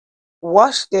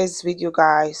Watch this video,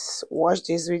 guys. Watch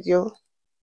this video.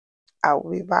 I'll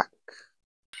be back.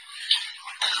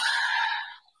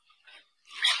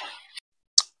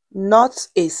 Not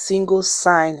a single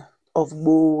sign of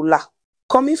Gbol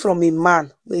coming from a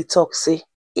man wey talk say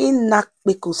in knack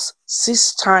kpekus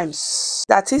 6 times.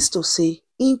 That is to say,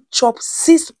 in chop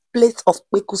 6 plates of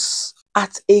kpekus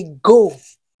at a go.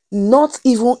 Not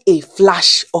even a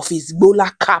flash of his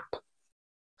Gbola cap.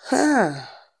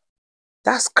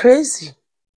 That's crazy.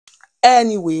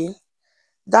 Anyway,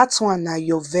 that one na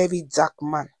your very dark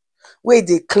man wey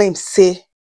dey claim say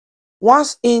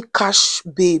once in catch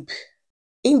babe,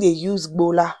 in dey use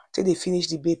Gbola till dey finish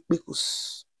the babe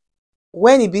kpekus.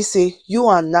 When e be say you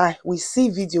and I we see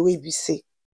video wey be say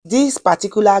this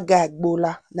particular guy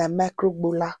Gbola na micro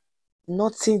Gbola,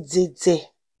 nothing dey there.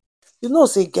 You know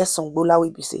say get some Gbola wey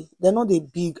be say dem no dey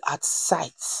big at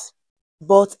sight,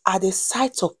 but at the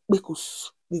sight of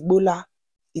kpekus the Gbola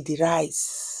e dey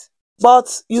rise.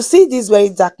 But you see this very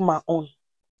dark man own,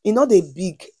 e no dey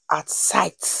big at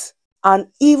sight, and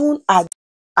even at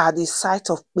the sight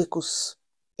of kpekus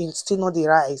e still no dey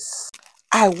rise.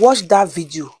 I watched that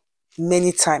video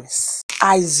many times.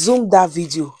 I zoomed that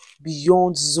video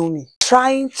beyond zooming,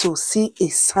 trying to see a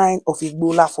sign of a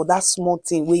Gbola for that small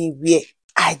thing wey e wear.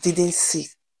 I didn't see.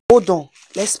 Hold on,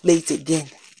 let's play it again.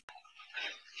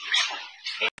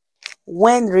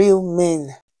 When real men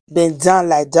bend down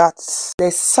like that, the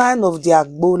sign of their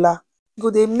Gbola go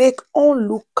dey make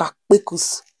onlooker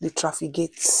kpekus dey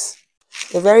trafficate.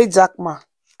 The very dark man,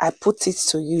 I put it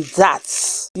to you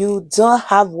that you don't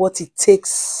have what it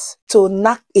takes to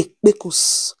knack a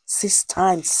kpekus 6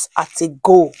 times at a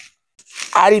go.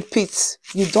 I repeat,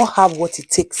 you don't have what it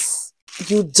takes.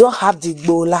 You don't have the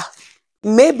Gbola.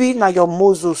 Maybe na your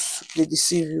muscles dey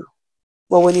deceive you,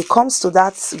 but when it comes to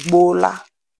that Gbola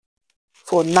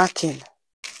for knacking,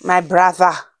 my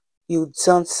brother, you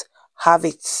don't have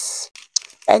it.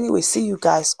 Anyway, see you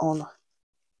guys on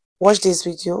watch this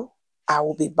video. I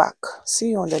will be back. See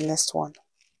you on the next one.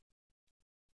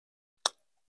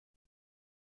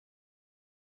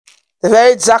 The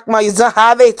very dark man, you don't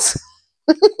have it.